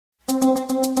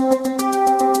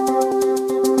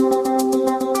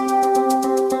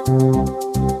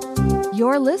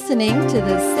listening to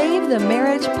the Save the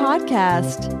Marriage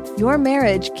podcast. Your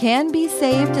marriage can be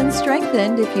saved and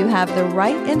strengthened if you have the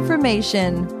right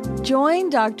information.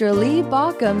 Join Dr. Lee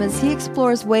Baucom as he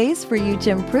explores ways for you to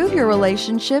improve your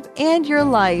relationship and your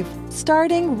life,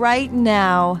 starting right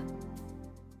now.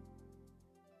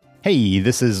 Hey,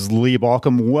 this is Lee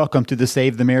Baucom. Welcome to the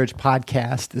Save the Marriage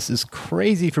podcast. This is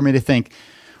crazy for me to think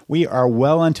we are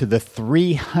well into the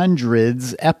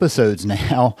 300s episodes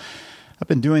now. I've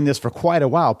been doing this for quite a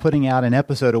while, putting out an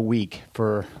episode a week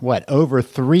for, over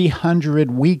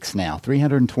 300 weeks now,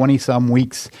 320 some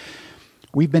weeks.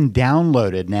 We've been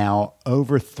downloaded now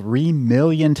over 3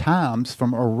 million times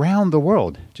from around the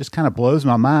world. Just kind of blows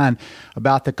my mind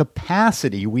about the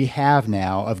capacity we have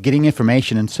now of getting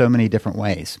information in so many different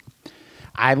ways.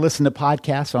 I listen to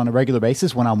podcasts on a regular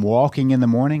basis. When I'm walking in the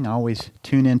morning, I always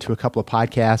tune into a couple of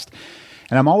podcasts.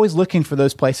 And I'm always looking for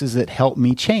those places that help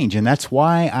me change. And that's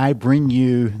why I bring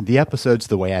you the episodes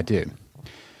the way I do.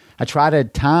 I try to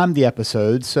time the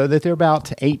episodes so that they're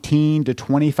about 18 to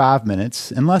 25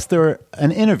 minutes, unless they're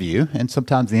an interview. And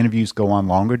sometimes the interviews go on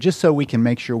longer, just so we can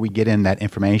make sure we get in that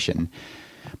information.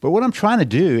 But what I'm trying to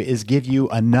do is give you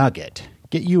a nugget,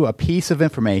 get you a piece of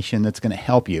information that's going to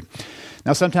help you.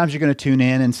 Now, sometimes you're going to tune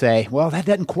in and say, well, that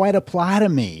doesn't quite apply to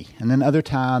me. And then other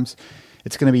times,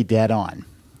 it's going to be dead on.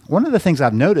 One of the things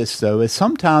I've noticed, though, is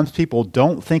sometimes people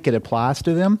don't think it applies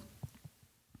to them,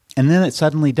 and then it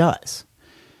suddenly does.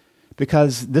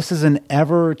 Because this is an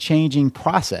ever-changing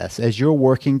process as you're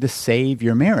working to save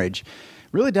your marriage.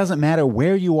 It really doesn't matter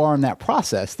where you are in that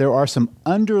process. There are some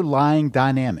underlying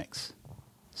dynamics,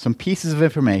 some pieces of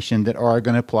information that are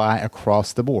going to apply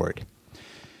across the board.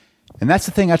 And that's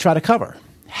the thing I try to cover.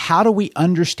 How do we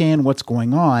understand what's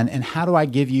going on, and how do I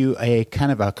give you a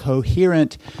kind of a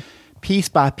coherent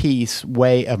piece-by-piece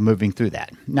way of moving through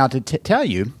that? Now, to tell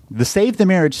you, the Save the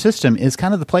Marriage system is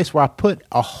kind of the place where I put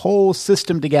a whole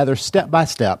system together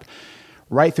step-by-step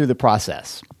right through the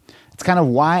process. It's kind of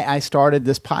why I started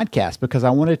this podcast, because I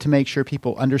wanted to make sure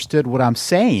people understood what I'm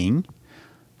saying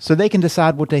so they can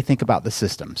decide what they think about the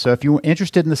system. So if you're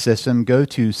interested in the system, go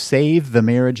to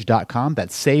savethemarriage.com.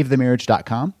 That's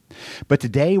savethemarriage.com. But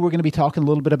today we're going to be talking a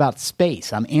little bit about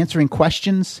space. I'm answering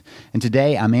questions, and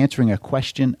today I'm answering a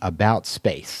question about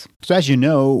space. So as you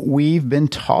know, we've been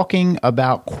talking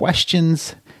about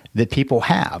questions that people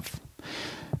have,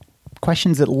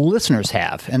 questions that listeners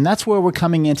have, and that's where we're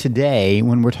coming in today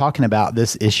when we're talking about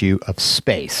this issue of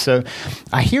space. So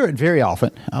I hear it very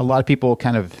often. A lot of people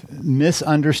kind of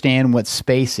misunderstand what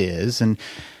space is, and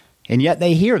yet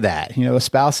they hear that. You know, a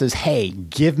spouse says, hey,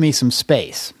 give me some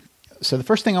space. So the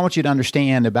first thing I want you to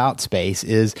understand about space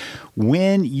is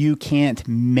when you can't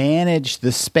manage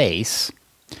the space,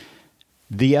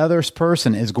 the other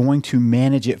person is going to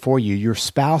manage it for you. Your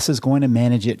spouse is going to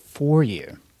manage it for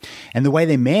you. And the way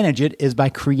they manage it is by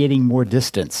creating more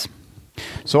distance.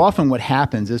 So often what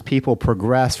happens is people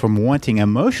progress from wanting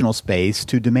emotional space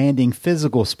to demanding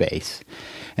physical space.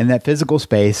 And that physical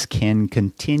space can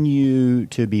continue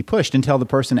to be pushed until the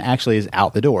person actually is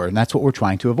out the door. And that's what we're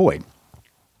trying to avoid.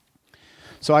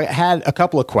 So I had a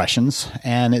couple of questions,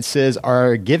 and it says,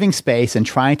 are giving space and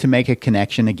trying to make a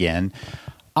connection again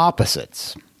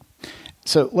opposites?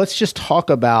 So let's just talk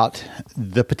about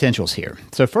the potentials here.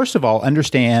 So first of all,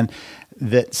 understand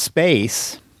that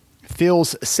space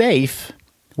feels safe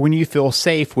when you feel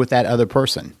safe with that other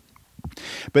person.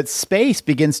 But space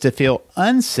begins to feel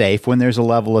unsafe when there's a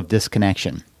level of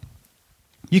disconnection.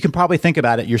 You can probably think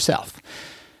about it yourself.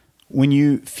 When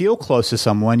you feel close to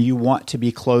someone, you want to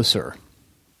be closer.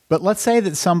 But let's say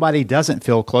that somebody doesn't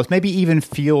feel close, maybe even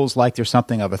feels like there's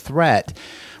something of a threat,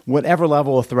 whatever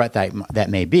level of threat that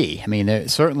may be. I mean,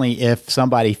 certainly if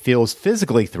somebody feels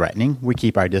physically threatening, we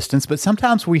keep our distance, but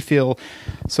sometimes we feel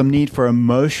some need for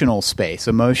emotional space,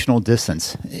 emotional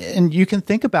distance. And you can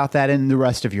think about that in the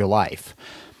rest of your life.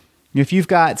 If you've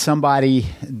got somebody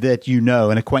that you know,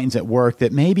 an acquaintance at work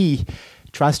that maybe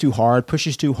tries too hard,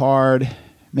 pushes too hard,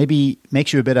 maybe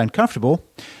makes you a bit uncomfortable,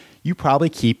 you probably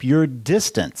keep your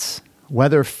distance,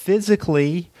 whether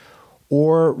physically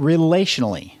or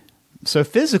relationally. So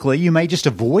physically, you may just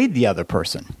avoid the other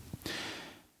person.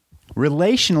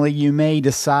 Relationally, you may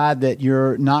decide that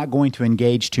you're not going to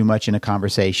engage too much in a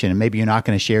conversation, and maybe you're not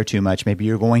going to share too much. Maybe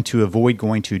you're going to avoid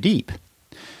going too deep.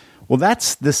 Well,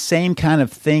 that's the same kind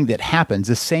of thing that happens.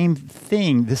 The same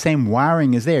thing, the same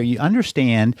wiring is there. You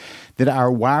understand that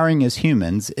our wiring as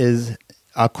humans is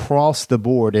across the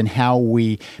board in how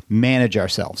we manage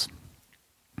ourselves.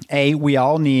 A, we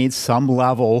all need some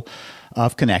level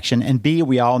of connection, and B,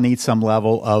 we all need some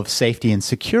level of safety and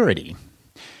security.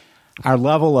 Our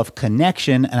level of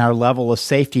connection and our level of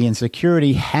safety and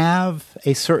security have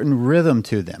a certain rhythm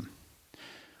to them.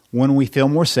 When we feel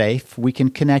more safe, we can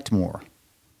connect more.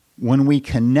 When we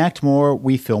connect more,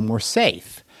 we feel more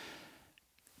safe.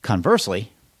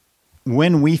 Conversely,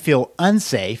 when we feel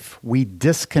unsafe, we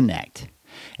disconnect.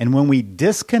 And when we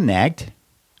disconnect,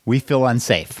 we feel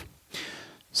unsafe.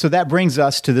 So that brings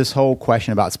us to this whole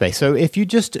question about space. So if you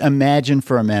just imagine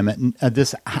for a moment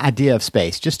this idea of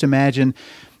space, just imagine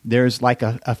there's like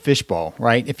a fishbowl,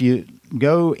 right? If you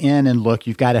go in and look,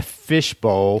 you've got a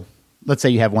fishbowl. Let's say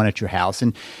you have one at your house,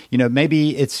 and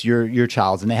maybe it's your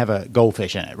child's, and they have a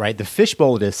goldfish in it, right? The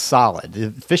fishbowl is solid.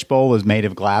 The fishbowl is made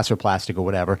of glass or plastic or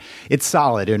whatever. It's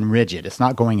solid and rigid. It's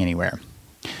not going anywhere.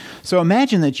 So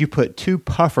imagine that you put 2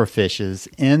 puffer fishes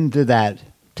into that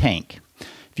tank.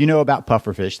 If you know about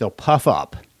puffer fish, they'll puff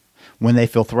up when they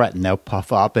feel threatened. They'll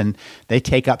puff up, and they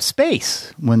take up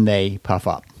space when they puff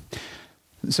up.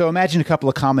 So imagine a couple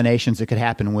of combinations that could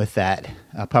happen with that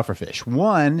puffer fish.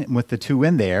 One, with the 2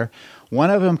 in there,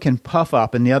 one of them can puff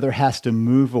up and the other has to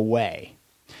move away.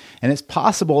 And it's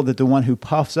possible that the one who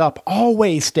puffs up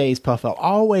always stays puffed up,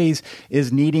 always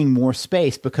is needing more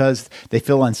space because they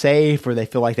feel unsafe or they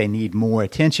feel like they need more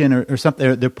attention or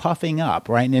something. They're puffing up,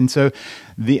 right? And so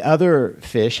the other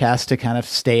fish has to kind of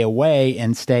stay away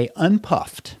and stay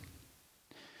unpuffed.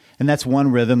 And that's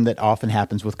one rhythm that often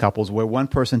happens with couples where one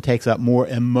person takes up more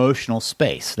emotional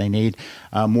space. They need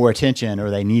more attention, or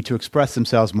they need to express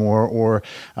themselves more, or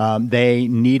they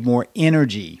need more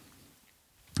energy.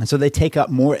 And so they take up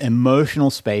more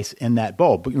emotional space in that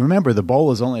bowl. But remember, the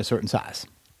bowl is only a certain size.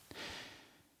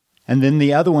 And then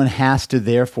the other one has to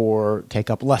therefore take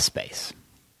up less space.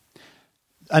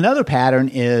 Another pattern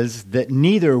is that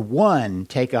neither one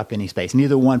take up any space,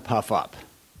 neither one puff up.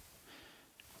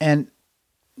 And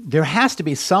there has to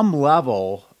be some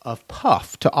level of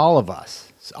puff to all of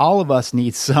us. All of us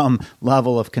need some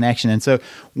level of connection. And so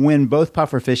when both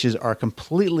puffer fishes are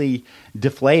completely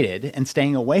deflated and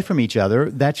staying away from each other,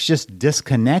 that's just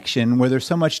disconnection, where there's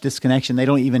so much disconnection they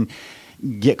don't even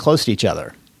get close to each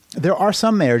other. There are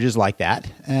some marriages like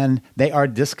that, and they are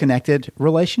disconnected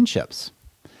relationships.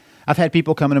 I've had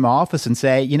people come into my office and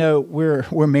say,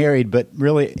 we're married, but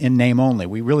really in name only.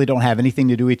 We really don't have anything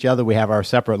to do with each other. We have our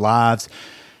separate lives.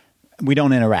 We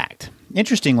don't interact.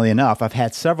 Interestingly enough, I've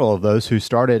had several of those who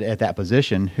started at that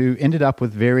position who ended up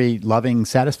with very loving,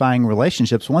 satisfying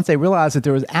relationships once they realized that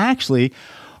there was actually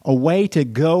a way to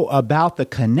go about the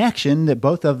connection that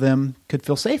both of them could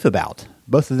feel safe about.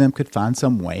 Both of them could find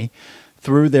some way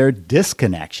through their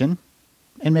disconnection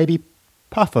and maybe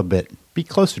puff a bit, be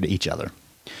closer to each other.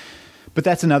 But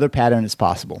that's another pattern that's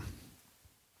possible.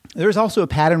 There's also a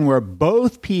pattern where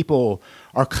both people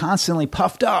are constantly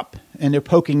puffed up and they're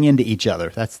poking into each other.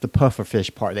 That's the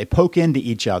pufferfish part. They poke into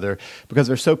each other because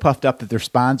they're so puffed up that their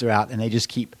spines are out and they just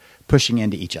keep pushing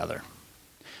into each other.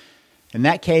 In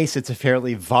that case, it's a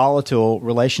fairly volatile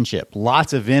relationship.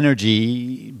 Lots of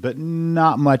energy, but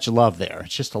not much love there.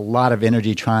 It's just a lot of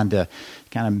energy trying to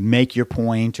kind of make your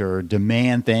point or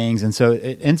demand things. And so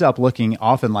it ends up looking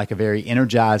often like a very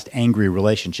energized, angry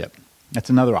relationship. That's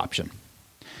another option.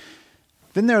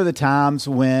 Then there are the times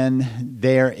when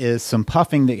there is some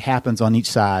puffing that happens on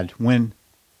each side. When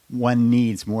one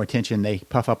needs more attention, they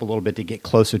puff up a little bit to get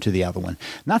closer to the other one.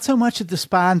 Not so much that the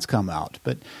spines come out,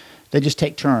 but they just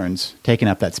take turns taking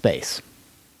up that space.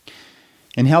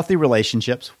 In healthy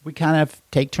relationships, we kind of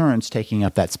take turns taking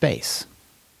up that space.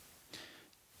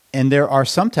 And there are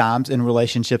some times in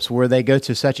relationships where they go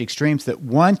to such extremes that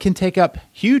one can take up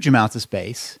huge amounts of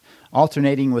space,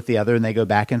 alternating with the other, and they go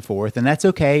back and forth. And that's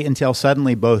okay until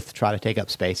suddenly both try to take up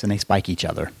space and they spike each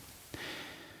other.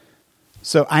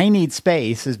 So I need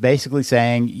space is basically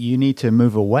saying you need to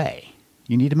move away.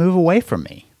 You need to move away from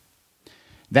me.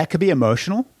 That could be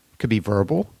emotional, could be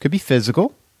verbal, could be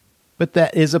physical, but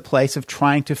that is a place of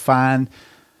trying to find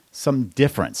some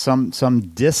difference, some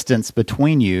distance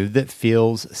between you that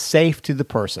feels safe to the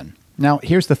person. Now,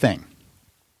 here's the thing.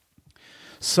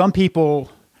 Some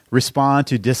people respond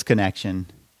to disconnection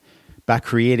by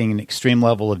creating an extreme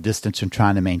level of distance and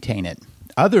trying to maintain it.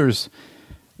 Others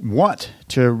want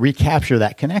to recapture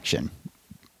that connection.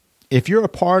 If you're a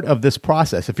part of this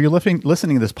process, if you're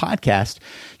listening to this podcast,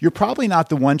 you're probably not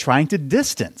the one trying to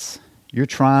distance. You're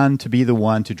trying to be the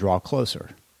one to draw closer.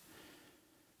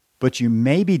 But you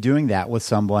may be doing that with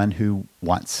someone who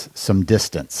wants some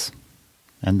distance.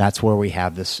 And that's where we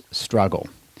have this struggle.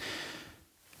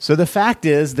 So the fact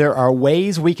is, there are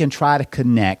ways we can try to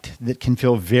connect that can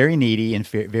feel very needy and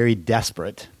very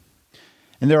desperate.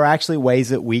 And there are actually ways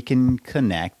that we can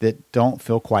connect that don't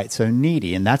feel quite so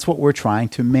needy. And that's what we're trying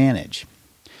to manage.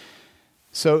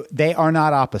 So they are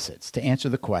not opposites. To answer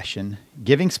the question,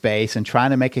 giving space and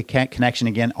trying to make a connection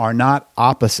again are not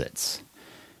opposites.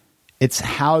 It's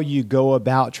how you go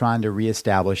about trying to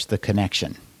reestablish the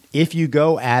connection. If you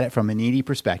go at it from a needy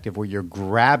perspective where you're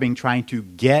grabbing, trying to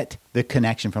get the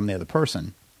connection from the other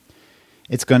person,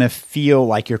 it's going to feel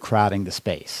like you're crowding the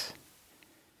space.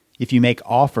 If you make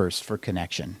offers for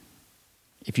connection,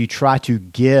 if you try to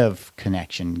give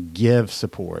connection, give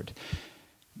support,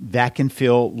 that can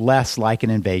feel less like an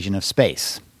invasion of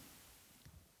space.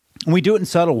 And we do it in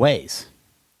subtle ways.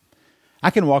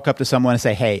 I can walk up to someone and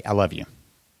say, hey, I love you.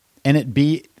 And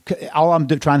all I'm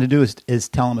trying to do is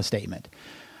tell them a statement.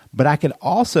 But I could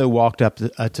also walk up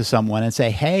to someone and say,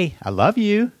 hey, I love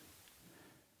you.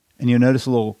 And you'll notice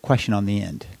a little question on the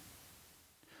end.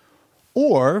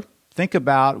 Or think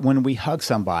about when we hug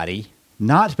somebody,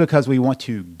 not because we want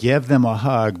to give them a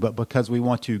hug, but because we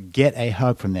want to get a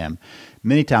hug from them.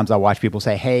 Many times I watch people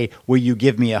say, hey, will you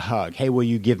give me a hug? Hey, will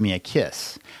you give me a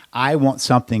kiss? I want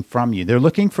something from you. They're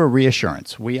looking for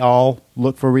reassurance. We all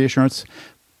look for reassurance.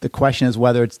 The question is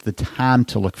whether it's the time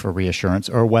to look for reassurance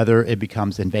or whether it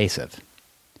becomes invasive.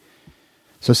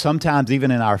 So sometimes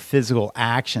even in our physical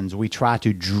actions, we try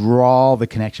to draw the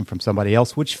connection from somebody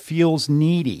else, which feels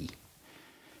needy.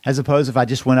 As opposed if I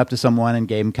just went up to someone and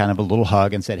gave them kind of a little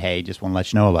hug and said, hey, just want to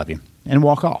let you know I love you, and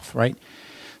walk off, right?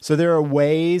 So there are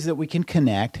ways that we can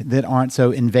connect that aren't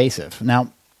so invasive.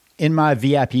 Now, in my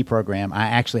VIP program, I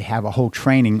actually have a whole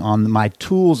training on my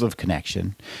tools of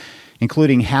connection,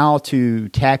 including how to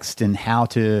text and how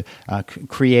to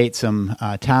create some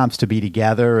times to be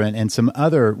together and some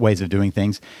other ways of doing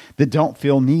things that don't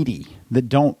feel needy, that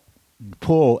don't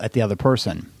pull at the other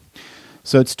person.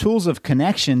 So it's tools of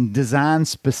connection designed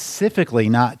specifically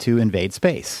not to invade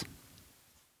space.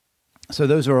 So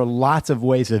those are lots of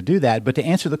ways to do that. But to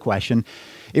answer the question,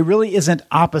 it really isn't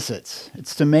opposites.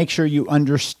 It's to make sure you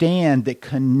understand that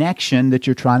connection that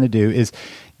you're trying to do is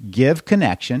give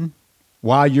connection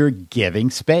while you're giving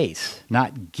space,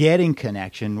 not getting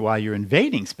connection while you're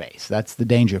invading space. That's the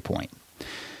danger point.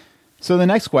 So the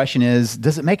next question is,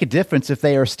 does it make a difference if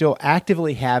they are still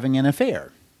actively having an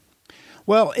affair?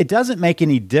 Well, it doesn't make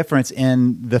any difference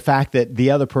in the fact that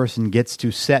the other person gets to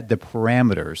set the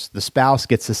parameters. The spouse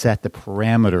gets to set the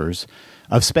parameters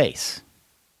of space.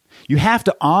 You have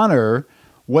to honor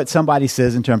what somebody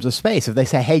says in terms of space. If they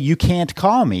say, hey, you can't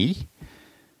call me,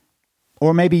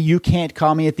 or maybe you can't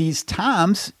call me at these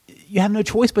times, you have no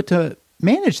choice but to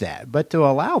manage that, but to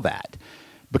allow that,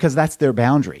 because that's their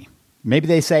boundary. Maybe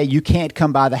they say, you can't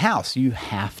come by the house. You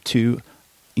have to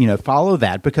follow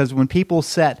that, because when people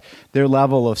set their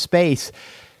level of space,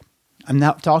 I'm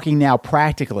not talking now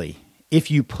practically.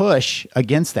 If you push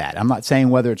against that, I'm not saying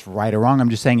whether it's right or wrong. I'm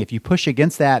just saying if you push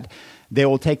against that, they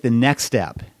will take the next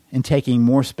step in taking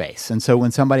more space. And so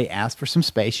when somebody asks for some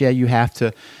space, you have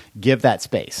to give that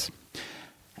space.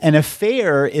 An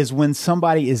affair is when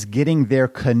somebody is getting their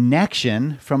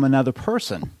connection from another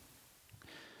person.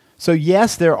 So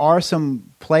yes, there are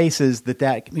some places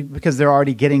that because they're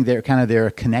already getting their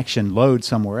connection load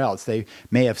somewhere else. They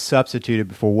may have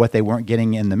substituted for what they weren't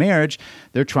getting in the marriage.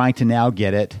 They're trying to now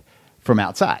get it from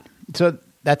outside. So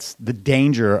that's the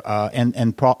danger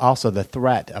and also the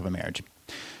threat of a marriage.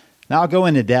 Now, I'll go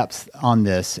into depth on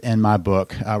this in my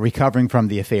book, Recovering from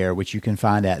the Affair, which you can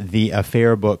find at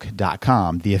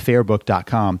theaffairbook.com,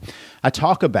 theaffairbook.com. I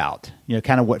talk about,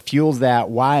 kind of what fuels that,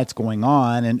 why it's going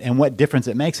on, and what difference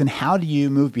it makes, and how do you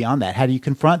move beyond that? How do you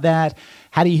confront that?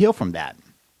 How do you heal from that?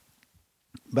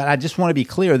 But I just want to be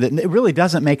clear that it really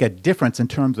doesn't make a difference in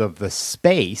terms of the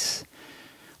space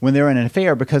when they're in an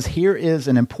affair, because here is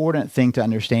an important thing to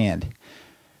understand.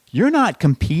 You're not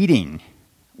competing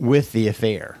with the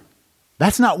affair.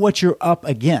 That's not what you're up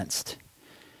against.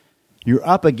 You're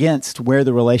up against where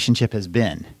the relationship has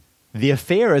been. The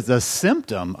affair is a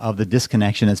symptom of the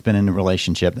disconnection that's been in the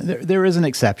relationship. There is an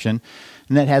exception,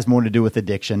 and that has more to do with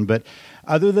addiction. But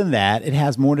other than that, it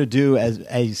has more to do as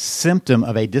a symptom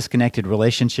of a disconnected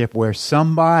relationship where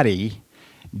somebody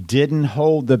didn't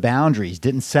hold the boundaries,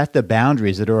 didn't set the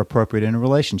boundaries that are appropriate in a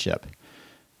relationship.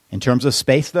 In terms of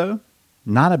space, though,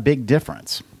 not a big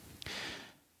difference.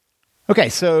 Okay,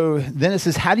 so then it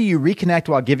says, how do you reconnect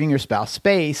while giving your spouse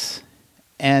space?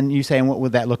 And you say, and what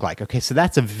would that look like? Okay, so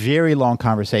that's a very long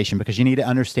conversation because you need to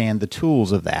understand the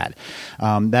tools of that.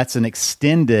 That's an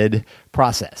extended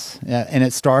process. And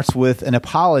it starts with an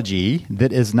apology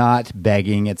that is not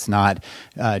begging. It's not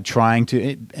trying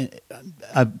to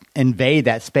invade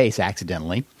that space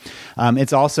accidentally.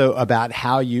 It's also about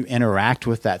how you interact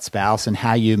with that spouse and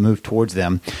how you move towards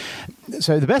them.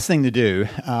 So the best thing to do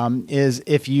is,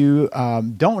 if you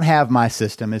don't have my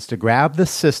system, is to grab the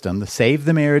system, the Save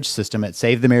the Marriage system at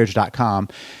SaveTheMarriage.com.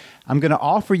 I'm going to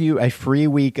offer you a free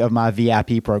week of my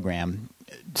VIP program.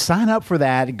 Sign up for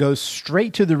that. It goes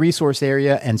straight to the resource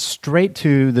area and straight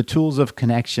to the tools of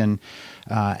connection,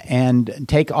 and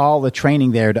take all the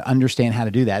training there to understand how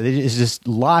to do that. It's just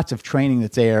lots of training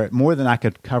that's there, more than I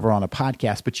could cover on a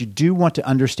podcast, but you do want to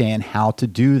understand how to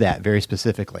do that very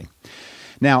specifically.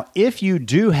 Now, if you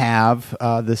do have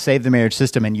the Save the Marriage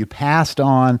system and you passed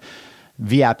on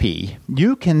VIP,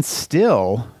 you can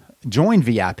still join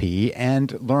VIP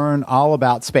and learn all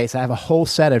about space. I have a whole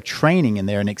set of training in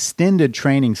there, an extended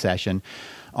training session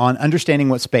on understanding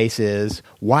what space is,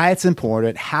 why it's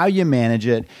important, how you manage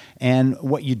it, and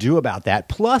what you do about that,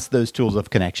 plus those tools of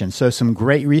connection. So some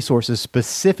great resources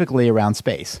specifically around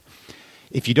space.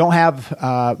 If you don't have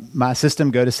my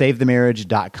system, go to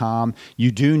SaveTheMarriage.com.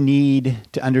 You do need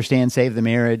to understand Save the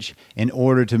Marriage in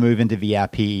order to move into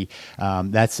VIP.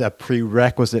 That's a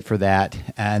prerequisite for that.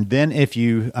 And then if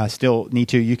you still need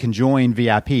to, you can join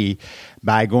VIP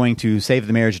by going to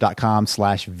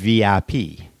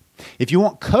SaveTheMarriage.com/VIP. If you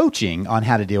want coaching on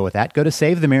how to deal with that, go to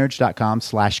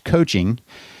SaveTheMarriage.com/coaching.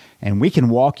 And we can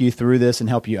walk you through this and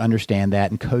help you understand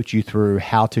that and coach you through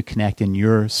how to connect in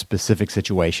your specific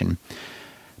situation.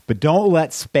 But don't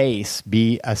let space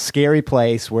be a scary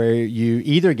place where you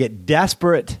either get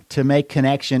desperate to make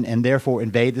connection and therefore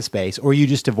invade the space, or you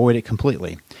just avoid it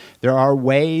completely. There are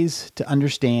ways to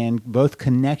understand both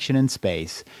connection and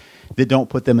space that don't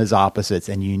put them as opposites,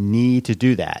 and you need to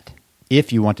do that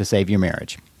if you want to save your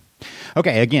marriage.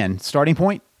 Okay, again, starting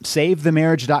point,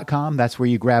 SaveTheMarriage.com. That's where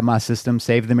you grab my system,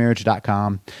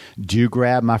 SaveTheMarriage.com. Do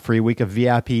grab my free week of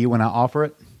VIP when I offer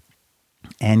it,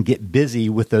 and get busy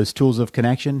with those tools of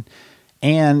connection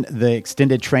and the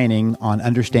extended training on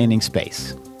understanding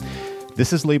space.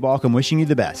 This is Lee Baucom wishing you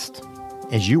the best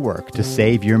as you work to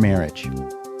save your marriage. You've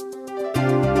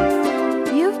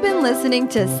been listening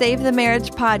to Save the Marriage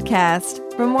podcast.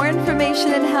 For more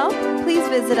information and help, please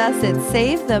visit us at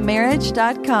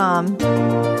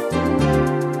SaveTheMarriage.com.